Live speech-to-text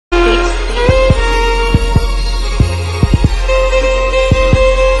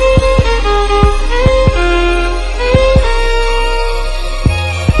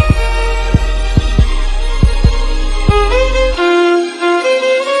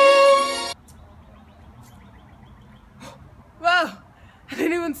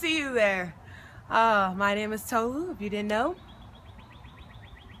there. My name is Tohu, if you didn't know.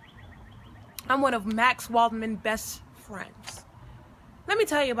 I'm one of Max Waldman's best friends. Let me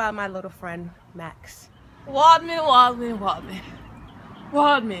tell you about my little friend, Max. Waldman.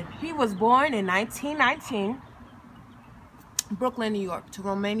 He was born in 1919, Brooklyn, New York, to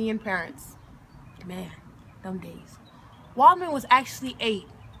Romanian parents. Man, them days. Waldman was actually 8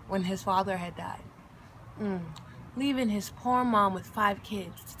 when his father had died, leaving his poor mom with 5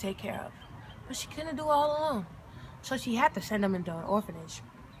 kids to take care of. But she couldn't do it all alone, so she had to send him into an orphanage.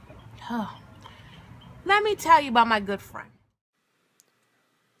 Let me tell you about my good friend.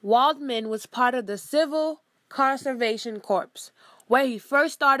 Waldman was part of the Civil Conservation Corps, where he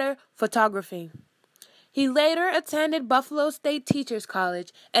first started photography. He later attended Buffalo State Teachers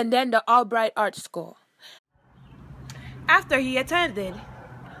College and then the Albright Art School. After he attended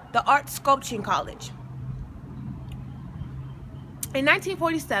the Art Sculpting College in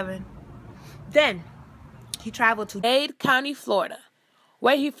 1947, then he traveled to Dade County, Florida,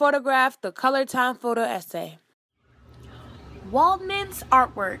 where he photographed the Color Time photo essay. Waldman's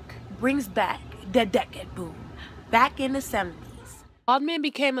artwork brings back the decade boom back in the 70s. Waldman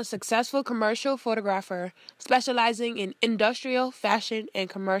became a successful commercial photographer specializing in industrial, fashion, and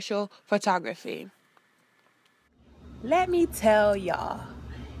commercial photography. Let me tell y'all,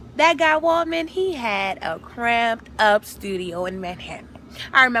 that guy Waldman, he had a cramped up studio in Manhattan.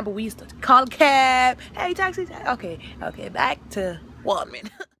 I remember we used to call a cab. Hey, taxi. Okay, back to Waldman.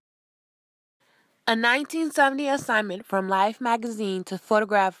 A 1970 assignment from Life magazine to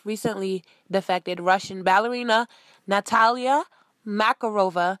photograph recently defected Russian ballerina Natalia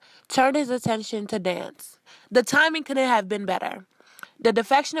Makarova turned his attention to dance. The timing couldn't have been better. The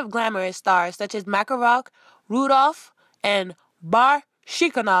defection of glamorous stars such as Makarov, Rudolph, and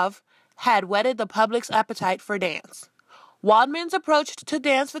Barshikanov had whetted the public's appetite for dance. Waldman's approach to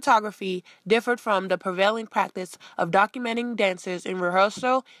dance photography differed from the prevailing practice of documenting dancers in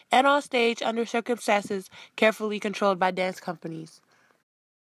rehearsal and on stage under circumstances carefully controlled by dance companies.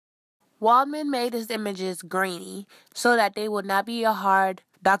 Waldman made his images grainy so that they would not be a hard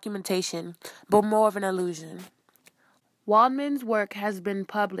documentation, but more of an illusion. Waldman's work has been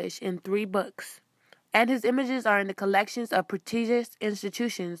published in 3 books, and his images are in the collections of prestigious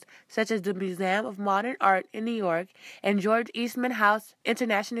institutions such as the Museum of Modern Art in New York and George Eastman House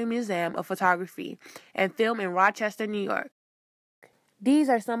International Museum of Photography and Film in Rochester, New York. These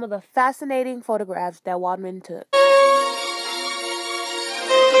are some of the fascinating photographs that Waldman took.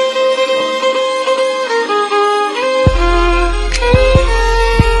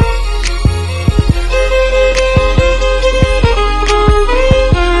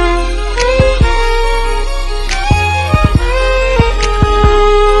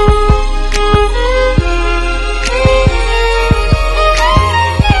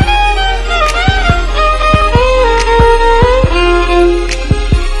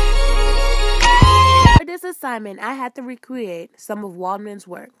 I had to recreate some of Waldman's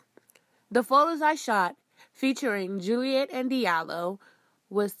work. The photos I shot, featuring Juliet and Diallo,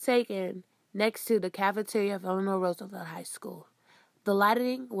 was taken next to the cafeteria of Eleanor Roosevelt High School. The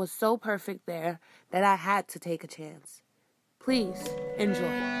lighting was so perfect there that I had to take a chance. Please enjoy.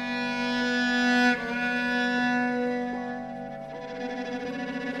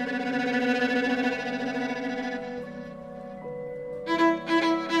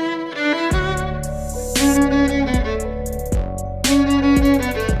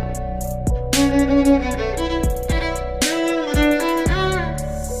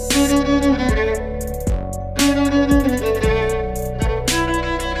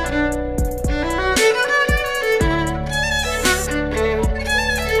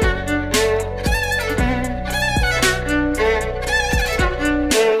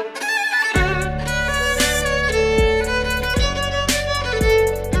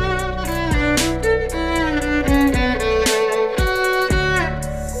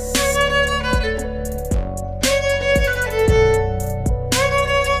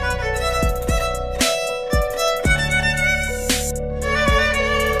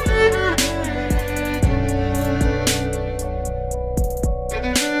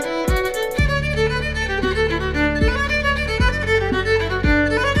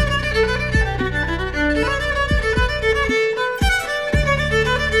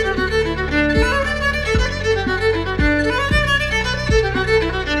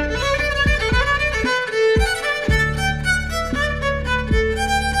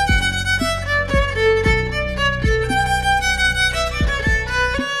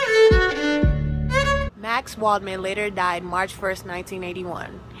 Max Waldman later died March 1st,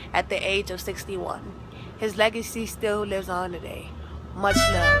 1981, at the age of 61. His legacy still lives on today. Much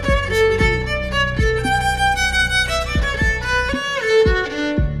love.